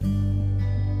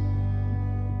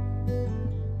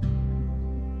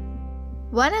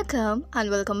Vanakkam and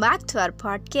welcome back to our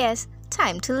podcast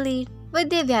Time to Lead with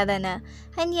Devyadana.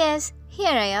 And yes,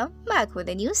 here I am back with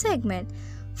a new segment.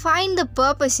 Find the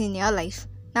purpose in your life.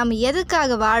 நம்ம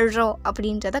எதுக்காக வாழ்கிறோம்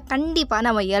அப்படின்றத கண்டிப்பாக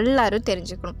நம்ம எல்லாரும்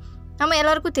தெரிஞ்சுக்கணும். நம்ம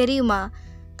எல்லாருக்கும் தெரியுமா,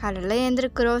 காலையில்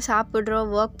எழுந்திருக்கிறோம்,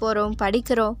 சாப்பிட்றோம், ஒர்க் போகிறோம்,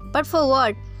 படிக்கிறோம். But for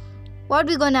what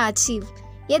we gonna achieve?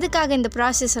 எதுக்காக இந்த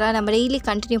ப்ராசஸ்லாம் நம்ம டெய்லி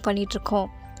கண்டினியூ பண்ணிகிட்ருக்கோம்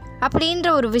அப்படின்ற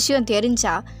ஒரு விஷயம்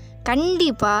தெரிஞ்சால்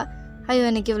கண்டிப்பாக ஐயோ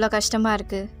எனக்கு இவ்வளோ கஷ்டமாக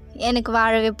இருக்குது, எனக்கு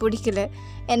வாழவே பிடிக்கல,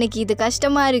 எனக்கு இது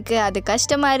கஷ்டமாக இருக்குது, அது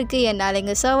கஷ்டமாக இருக்குது, என்னால்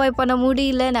இங்கே சர்வை பண்ண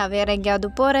முடியல, நான் வேறு எங்கேயாவது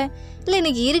போகிறேன், இல்லை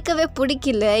எனக்கு இருக்கவே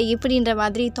பிடிக்கல இப்படின்ற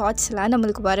மாதிரி தாட்ஸ்லாம்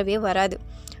நம்மளுக்கு வரவே வராது.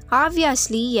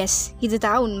 ஆப்வியஸ்லி எஸ், இது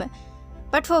தான் உண்மை.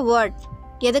 But for what?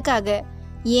 எதுக்காக?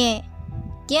 ஏன்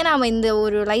நாம் இந்த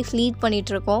ஒரு லைஃப் லீட்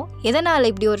பண்ணிகிட்ருக்கோம்? எதனால்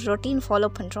இப்படி ஒரு ரொட்டீன் ஃபாலோ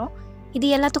பண்ணுறோம்? இது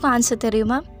எல்லாத்துக்கும் ஆன்சர்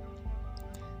தெரியுமா?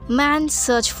 மேன்ஸ்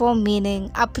சர்ச் ஃபார் மீனிங்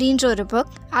அப்படின்ற ஒரு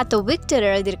புக் ஆத்தர் விக்டர்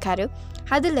எழுதியிருக்காரு.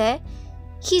 அதில்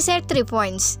he said 3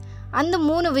 points. அந்த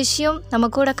 3 விஷயம் நம்ம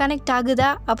கூட கனெக்ட் ஆகுதா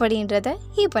அப்படின்றத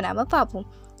இப்போ நம்ம பார்ப்போம்.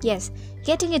 S,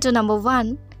 getting it to number 1,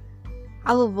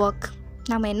 our work.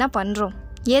 நம்ம என்ன பண்ணுறோம்,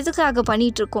 எதுக்காக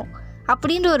பண்ணிகிட்ருக்கோம்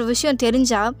அப்படின்ற ஒரு விஷயம்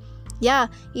தெரிஞ்சால்,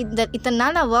 இத்தனை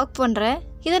நாள் நான் ஒர்க் பண்ணுறேன்,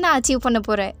 இதை நான் அச்சீவ் பண்ண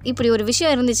போகிறேன், இப்படி ஒரு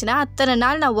விஷயம் இருந்துச்சுன்னா அத்தனை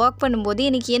நாள் நான் ஒர்க் பண்ணும்போது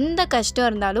எனக்கு எந்த கஷ்டம்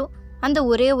இருந்தாலும் அந்த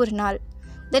ஒரே ஒரு நாள்,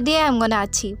 the day I'm gonna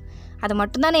achieve, அது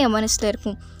மட்டும்தானே என் மனசில்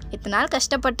இருக்கும். இத்தனை நாள்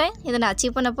கஷ்டப்பட்டேன், இதை நான்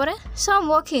அச்சீவ் பண்ண போகிறேன், ஸோ ஐம்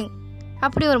ஒர்க்கிங்.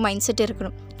 அப்படி ஒரு மைண்ட் செட்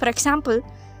இருக்கணும். For example,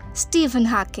 Stephen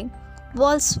Hawking,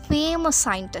 world's famous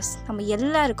scientist, நம்ம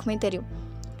எல்லாருக்குமே தெரியும்.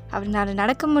 அவரால்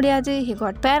நடக்க முடியாது, he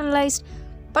got paralyzed,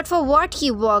 but for what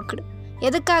he worked,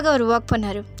 எதுக்காக அவர் ஒர்க்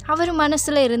பண்ணார்? அவர்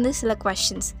மனசில் இருந்து சில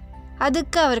கொஷின்ஸ்,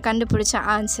 அதுக்கு அவர் கண்டுபிடிச்ச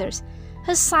ஆன்சர்ஸ்,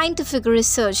 his scientific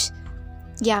research.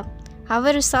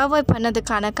 அவர் சர்வை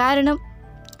பண்ணதுக்கான காரணம்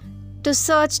டு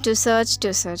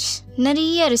சர்ச்.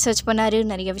 நிறைய ரிசர்ச் பண்ணார்,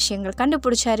 நிறைய விஷயங்கள்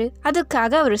கண்டுபிடிச்சாரு,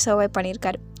 அதுக்காக அவர் சர்வை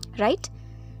பண்ணியிருக்காரு. ரைட்?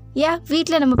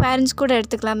 வீட்டில் நம்ம பேரண்ட்ஸ் கூட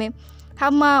எடுத்துக்கலாமே.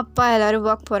 அம்மா அப்பா எல்லோரும்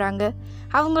ஒர்க் போகிறாங்க,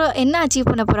 அவங்க என்ன அச்சீவ்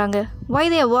பண்ண போகிறாங்க? why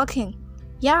they are working?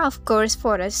 of course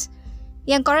for us.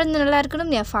 என் குழந்தை நல்லா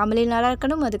இருக்கணும், என் ஃபேமிலி நல்லா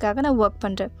இருக்கணும், அதுக்காக நான் ஒர்க்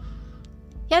பண்ணுறேன்.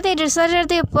 they decided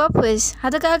their purpose,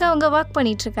 அதுக்காக அவங்க ஒர்க்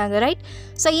பண்ணிகிட்ருக்காங்க. ரைட்?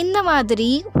 ஸோ இந்த மாதிரி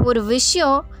ஒரு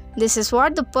விஷயம், this is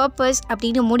what the purpose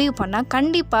அப்படின்னு முடிவு பண்ணால்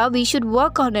கண்டிப்பாக we should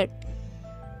work on it.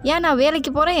 நான்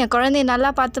வேலைக்கு போகிறேன், என் குழந்தைய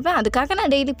நல்லா பார்த்துப்பேன், அதுக்காக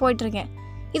நான் டெய்லி போயிட்டுருக்கேன்,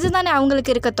 இதுதானே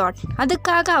அவங்களுக்கு இருக்க தாட்.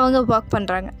 அதுக்காக அவங்க ஒர்க்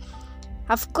பண்ணுறாங்க.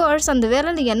 அஃப்கோர்ஸ் அந்த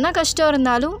வேலையில் என்ன கஷ்டம்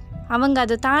இருந்தாலும் அவங்க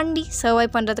அதை தாண்டி சர்வை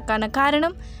பண்ணுறதுக்கான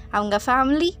காரணம் அவங்க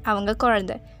ஃபேமிலி, அவங்க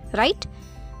குழந்தை. ரைட்?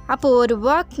 அப்போது ஒரு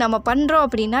ஒர்க் நம்ம பண்ணுறோம்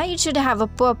அப்படின்னா it should have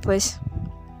a purpose.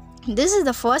 This is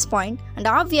the first point, and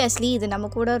obviously இது நம்ம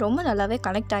கூட ரொம்ப நல்லாவே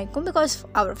கனெக்ட் ஆகிக்கும். Because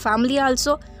our family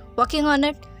also working on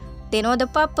it, they know the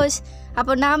purpose.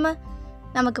 அப்போ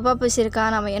நமக்கு பர்பஸ் இருக்கா?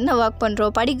 நம்ம என்ன ஒர்க்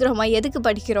பண்ணுறோம், படிக்கிறோமா, எதுக்கு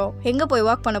படிக்கிறோம், எங்கே போய்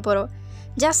ஒர்க் பண்ண போகிறோம்?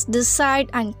 Just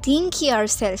decide and think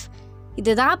your self.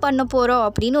 இதுதான் பண்ண போகிறோம்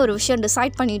அப்படின்னு ஒரு விஷயம்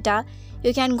டிசைட் பண்ணிட்டா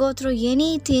you can go through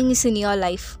any things in your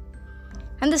life.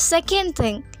 And the second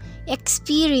thing,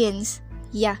 experience.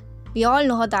 We all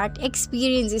know that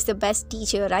experience is the best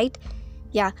teacher, right?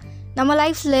 நம்ம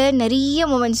லைஃப்பில் நிறைய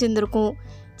மூமெண்ட்ஸ் இருந்திருக்கும்,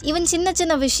 ஈவன் சின்ன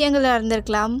சின்ன விஷயங்களாக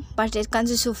இருந்திருக்கலாம், but it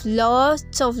consist of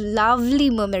lots of lovely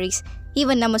memories.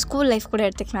 Even நம்ம school life கூட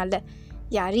எடுத்துக்கலாம்ல.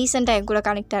 ரீசெண்டாக என் கூட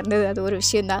கனெக்டாக இருந்தது அது ஒரு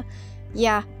விஷயந்தான்.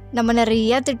 நம்ம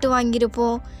நிறையா திட்டு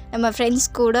வாங்கியிருப்போம், நம்ம ஃப்ரெண்ட்ஸ்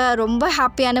கூட ரொம்ப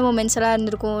ஹாப்பியான மூமெண்ட்ஸ் எல்லாம்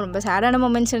இருந்திருக்கும், ரொம்ப சேடான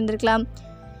மூமெண்ட்ஸ் இருந்திருக்கலாம்.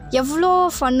 எவ்வளோ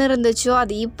ஃபன் இருந்துச்சோ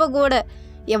அது இப்போ கூட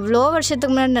எவ்வளோ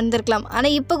வருஷத்துக்கு முன்னாடி நடந்திருக்கலாம்.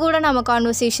 ஆனால் இப்போ கூட நம்ம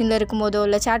கான்வர்சேஷனில் இருக்கும்போதோ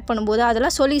இல்லை சேட் பண்ணும்போதோ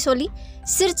அதெல்லாம் சொல்லி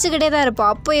சிரிச்சுக்கிட்டே தான் இருப்போம்.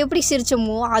 அப்போ எப்படி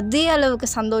சிரிச்சோமோ அதே அளவுக்கு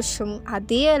சந்தோஷம்,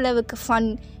 அதே அளவுக்கு ஃபன்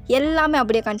எல்லாமே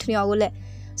அப்படியே கண்டினியூ ஆகும்ல.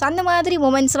 ஸோ அந்த மாதிரி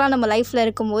மூமெண்ட்ஸ்லாம் நம்ம லைஃப்பில்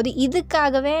இருக்கும்போது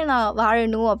இதுக்காகவே நான்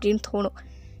வாழணும் அப்படின்னு தோணும்.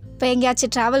 இப்போ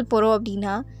எங்கேயாச்சும் ட்ராவல் போகிறோம்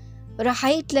அப்படின்னா ஒரு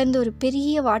ஹைட்லேருந்து ஒரு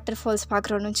பெரிய வாட்டர் ஃபால்ஸ்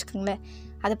பார்க்குறோன்னு வச்சுக்கோங்களேன்,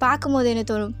 அதை பார்க்கும்போது என்ன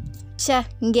தோணும்,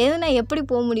 இங்கேருந்து நான் எப்படி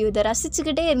போக முடியும், இதை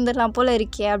ரசிச்சுக்கிட்டே இருந்துடலாம் போல்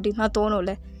இருக்கே அப்படின்னா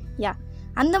தோணும்ல.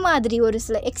 அந்த மாதிரி ஒரு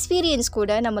சில எக்ஸ்பீரியன்ஸ்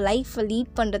கூட நம்ம லைஃப்பை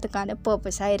லீட் பண்ணுறதுக்கான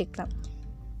பர்பஸாக இருக்கலாம்.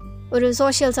 ஒரு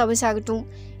சோஷியல் சர்வீஸ் ஆகட்டும்,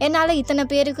 என்னால் இத்தனை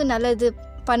பேருக்கு நல்லது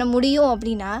பண்ண முடியும்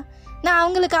அப்படின்னா நான்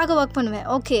அவங்களுக்காக ஒர்க் பண்ணுவேன்.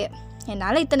 ஓகே,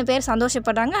 என்னால் இத்தனை பேர்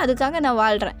சந்தோஷப்படுறாங்க, அதுக்காக நான்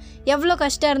வாழ்கிறேன். எவ்வளோ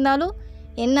கஷ்டம் இருந்தாலும்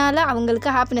என்னால்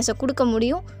அவங்களுக்கு ஹாப்பினஸை கொடுக்க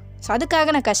முடியும், ஸோ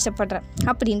அதுக்காக நான் கஷ்டப்படுறேன்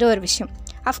அப்படின்ற ஒரு விஷயம்.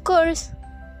 Of course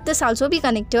this also be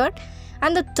connected.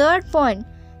 And the third point,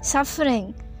 suffering.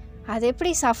 அது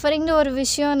எப்படி சஃபரிங்கிற ஒரு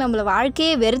விஷயம் நம்மளை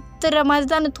வாழ்க்கையே வெறுத்துற மாதிரி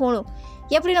தானே தோணும்,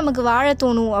 எப்படி நமக்கு வாழ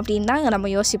தோணும் அப்படின்னு தான்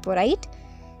நம்ம யோசிப்போம். Right?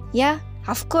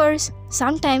 Of course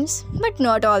sometimes, but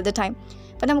not all the time.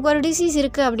 இப்போ நமக்கு ஒரு டிசீஸ்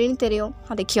இருக்குது அப்படின்னு தெரியும்,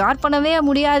 அதை க்யூர் பண்ணவே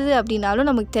முடியாது அப்படின்னாலும்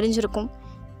நமக்கு தெரிஞ்சிருக்கும்.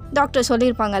 டாக்டர்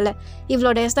சொல்லியிருப்பாங்கல்ல,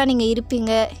 இவ்வளோ டேஸ் தான் நீங்கள்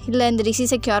இருப்பீங்க, இல்லை இந்த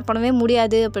டிசீஸை க்யூர் பண்ணவே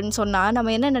முடியாது அப்படின்னு சொன்னால்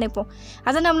நம்ம என்ன நினைப்போம்?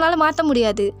 அதை நம்மளால் மாற்ற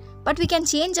முடியாது. But we can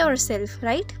change ourselves,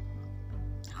 right?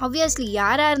 Obviously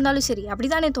யாராக இருந்தாலும் சரி அப்படி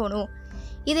தானே தோணும்.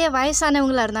 இதே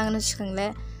வயசானவங்களாக இருந்தாங்கன்னு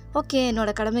வச்சுக்கோங்களேன், ஓகே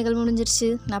என்னோடய கடமைகள்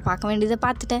முடிஞ்சிருச்சு, நான் பார்க்க வேண்டியதை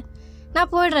பார்த்துட்டேன்,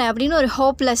 நான் போயிடுறேன் அப்படின்னு ஒரு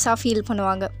ஹோப்லெஸ்ஸாக ஃபீல்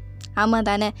பண்ணுவாங்க. ஆமாம்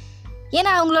தானே?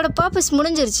 ஏன்னா அவங்களோட பர்பஸ்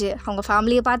முடிஞ்சிருச்சு. அவங்க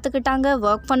ஃபேமிலியை பார்த்துக்கிட்டாங்க,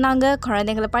 ஒர்க் பண்ணாங்க,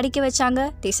 குழந்தைங்களை படிக்க வச்சாங்க,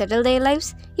 they settle their lives.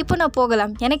 இப்போ நான்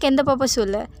போகலாம், எனக்கு எந்த பர்பஸும்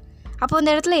இல்லை. அப்போ அந்த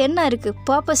இடத்துல என்ன இருக்குது?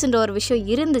 பர்பஸ்ன்ற ஒரு விஷயம்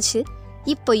இருந்துச்சு,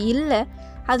 இப்போ இல்லை.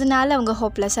 அதனால அவங்க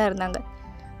ஹோப்லெஸ்ஸாக இருந்தாங்க.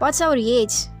 What's your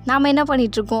age? நாம் என்ன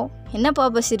பண்ணிகிட்ருக்கோம்? என்ன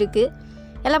பர்பஸ் இருக்குது?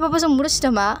 எல்லா பர்பஸும்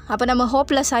முடிச்சிட்டோமா? அப்போ நம்ம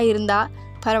ஹோப்லெஸ்ஸாக இருந்தால்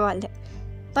பரவாயில்ல.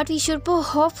 But we should be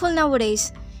hopeful nowadays.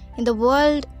 இந்த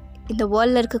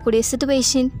வேர்ல்டில் இருக்கக்கூடிய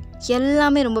சிச்சுவேஷன்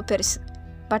எல்லாமே ரொம்ப பெருசு.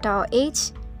 But our age,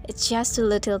 it's just a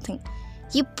little thing.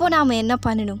 இப்போ நாம் என்ன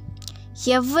பண்ணணும்?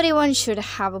 everyone should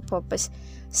have a purpose.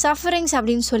 Sufferings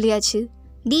அப்படின்னு சொல்லியாச்சு,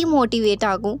 டீமோட்டிவேட்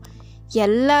ஆகும்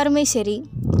எல்லாருமே. சரி,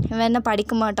 இவன் என்ன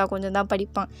படிக்க மாட்டான், கொஞ்சம் தான்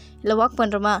படிப்பான், இல்லை ஒர்க்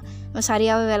பண்ணுறோமா, அவன்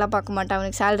சரியாகவே வேலை பார்க்க மாட்டான்,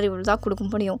 அவனுக்கு சேலரி இவ்வளோ தான் கொடுக்க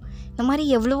முடியும், இந்த மாதிரி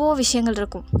எவ்வளவோ விஷயங்கள்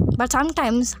இருக்கும். பட்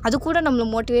சம்டைம்ஸ் அது கூட நம்மளை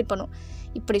மோட்டிவேட் பண்ணும்.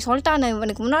 இப்படி சொல்லிட்டான்,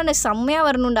 இவனுக்கு முன்னாடி செம்மையாக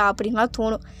வரணுண்டா அப்படின்லாம்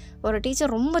தோணும். ஒரு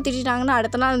டீச்சர் ரொம்ப திட்டாங்கன்னா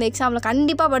அடுத்த நாள் அந்த எக்ஸாமில்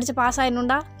கண்டிப்பாக படித்து பாஸ்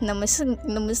ஆகிடணுண்டா, இந்த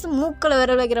மிஸ்ஸு மூக்கில்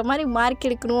விரல் வைக்கிற மாதிரி மார்க்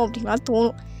எடுக்கணும் அப்படின்லாம்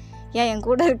தோணும். ஏன் என்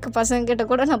கூட இருக்க பசங்கக்கிட்ட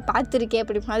கூட நான் பார்த்துருக்கேன்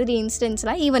அப்படி மாதிரி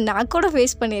இன்சிடென்ட்ஸ்லாம். ஈவன் நான் கூட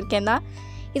ஃபேஸ் பண்ணியிருக்கேன் தான்.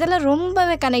 இதெல்லாம்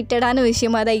ரொம்பவே கனெக்டடான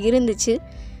விஷயமாக தான் இருந்துச்சு.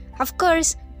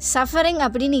 அஃப்கோர்ஸ் சஃபரிங்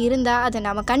அப்படின்னு இருந்தால் அதை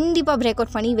நம்ம கண்டிப்பாக பிரேக்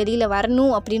அவுட் பண்ணி வெளியில்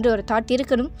வரணும் அப்படின்ற ஒரு தாட்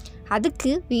இருக்கணும்.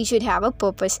 அதுக்கு we should have a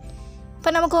purpose.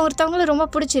 இப்போ நமக்கு ஒருத்தவங்களை ரொம்ப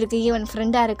பிடிச்சிருக்கு, ஈவன்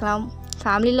ஃப்ரெண்டாக இருக்கலாம்,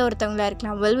 ஃபேமிலியில் ஒருத்தவங்களாக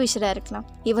இருக்கலாம், வெல்விஷராக இருக்கலாம்,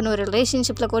 ஈவன் ஒரு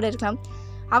ரிலேஷன்ஷிப்பில் கூட இருக்கலாம்.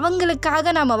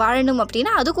 அவங்களுக்காக நம்ம வாழணும்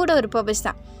அப்படின்னா அது கூட ஒரு பர்பஸ்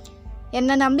தான்.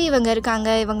 என்னை நம்பி இவங்க இருக்காங்க,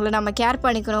 இவங்களை நம்ம கேர்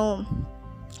பண்ணிக்கணும்,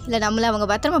 இல்லை நம்மளை அவங்க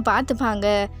பத்திரமா பார்த்துப்பாங்க,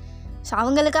 ஸோ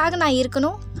அவங்களுக்காக நான்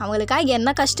இருக்கணும், அவங்களுக்காக என்ன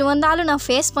கஷ்டம் வந்தாலும் நான்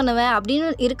ஃபேஸ் பண்ணுவேன் அப்படின்னு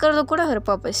இருக்கிறது கூட ஒரு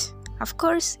purpose.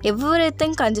 Of course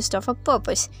everything consist of a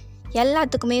purpose.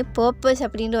 எல்லாத்துக்குமே பர்பஸ்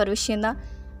அப்படின்ற ஒரு விஷயந்தான்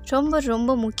ரொம்ப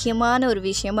ரொம்ப முக்கியமான ஒரு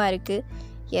விஷயமா இருக்குது.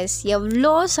 எஸ்,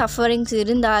 எவ்வளோ சஃபரிங்ஸ்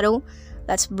இருந்தாலும்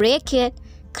let's break it,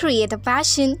 create a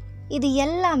passion. இது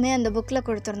எல்லாமே அந்த புக்கில்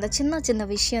கொடுத்துருந்த சின்ன சின்ன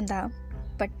விஷயந்தான்.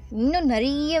 பட் இன்னும்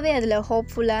நிறையவே அதில்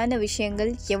ஹோப்ஃபுல்லான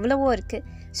விஷயங்கள் எவ்வளவோ இருக்குது.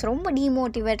 ஸோ ரொம்ப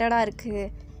டீமோட்டிவேட்டடாக இருக்குது,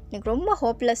 எனக்கு ரொம்ப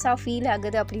ஹோப்லெஸ்ஸாக ஃபீல்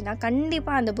ஆகுது அப்படின்னா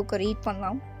கண்டிப்பாக அந்த புக்கை ரீட்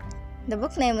பண்ணலாம். The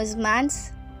book name is Man's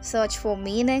Search for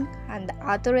Meaning and the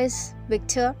author is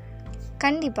Victor.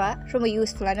 கண்டிப்பாக ரொம்ப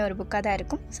யூஸ்ஃபுல்லான ஒரு புக்காக தான்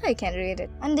இருக்கும். So I can read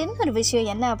it. And இன்னொரு விஷயம்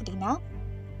என்ன அப்படின்னா,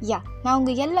 நான்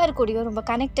உங்கள் எல்லாருக்கூடையும் ரொம்ப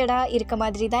கனெக்டடாக இருக்க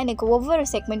மாதிரி தான் எனக்கு ஒவ்வொரு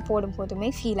செக்மெண்ட் போடும் போதுமே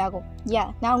ஃபீல் ஆகும்.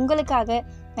 நான் உங்களுக்காக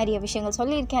நிறைய விஷயங்கள்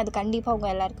சொல்லியிருக்கேன், அது கண்டிப்பாக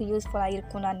உங்கள் எல்லாருக்கும் யூஸ்ஃபுல்லாக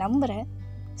இருக்கும் நான் நம்புகிறேன்.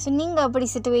 ஸோ நீங்கள் அப்படி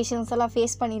சிச்சுவேஷன்ஸ் எல்லாம்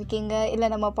ஃபேஸ் பண்ணியிருக்கீங்க, இல்லை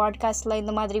நம்ம பாட்காஸ்ட்டில்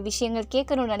இந்த மாதிரி விஷயங்கள்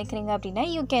கேட்கணும்னு நினைக்கிறீங்க அப்படின்னா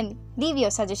you can leave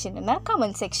your suggestion in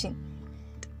comment section.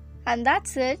 And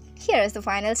that's it. Here is the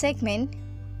final segment.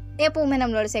 எப்போவுமே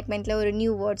நம்மளோட செக்மெண்ட்டில் ஒரு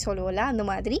நியூ வேர்ட் சொல்லுவோம்ல, அந்த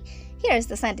மாதிரி here is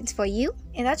the sentence for you.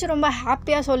 ஏதாச்சும் ரொம்ப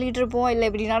ஹாப்பியாக சொல்லிகிட்டு இருப்போம், இல்லை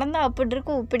இப்படி நடந்தால் அப்படி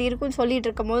இருக்கும் இப்படி இருக்கும்னு சொல்லிகிட்டு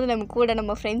இருக்கும் போது நம்ம கூட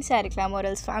நம்ம ஃப்ரெண்ட்ஸாக இருக்கலாம், ஒரு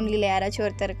ஃபேமிலியில் யாராச்சும்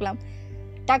ஒருத்தர் இருக்கலாம்,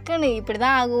 டக்குன்னு இப்படி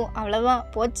தான் ஆகும் அவ்வளோதான்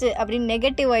போச்சு அப்படின்னு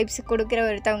நெகட்டிவ் வைப்ஸ் கொடுக்குற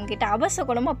ஒருத்தவங்க கிட்ட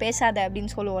அபசகுணமாக பேசாத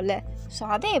அப்படின்னு சொல்லுவோம்ல. ஸோ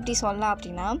அதை எப்படி சொல்லலாம்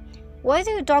அப்படின்னா, why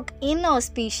do you talk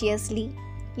inauspiciously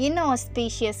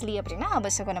அப்படின்னா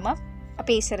அபசகுணமாக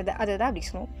பேசுறது, அதுதான் அப்படி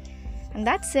சொல்லுவோம். And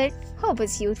that's it. Hope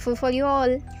it's useful for you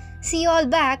all. See you all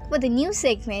back with a new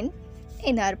segment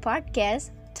in our podcast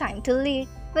Time to Lead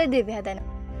with Divya Dana.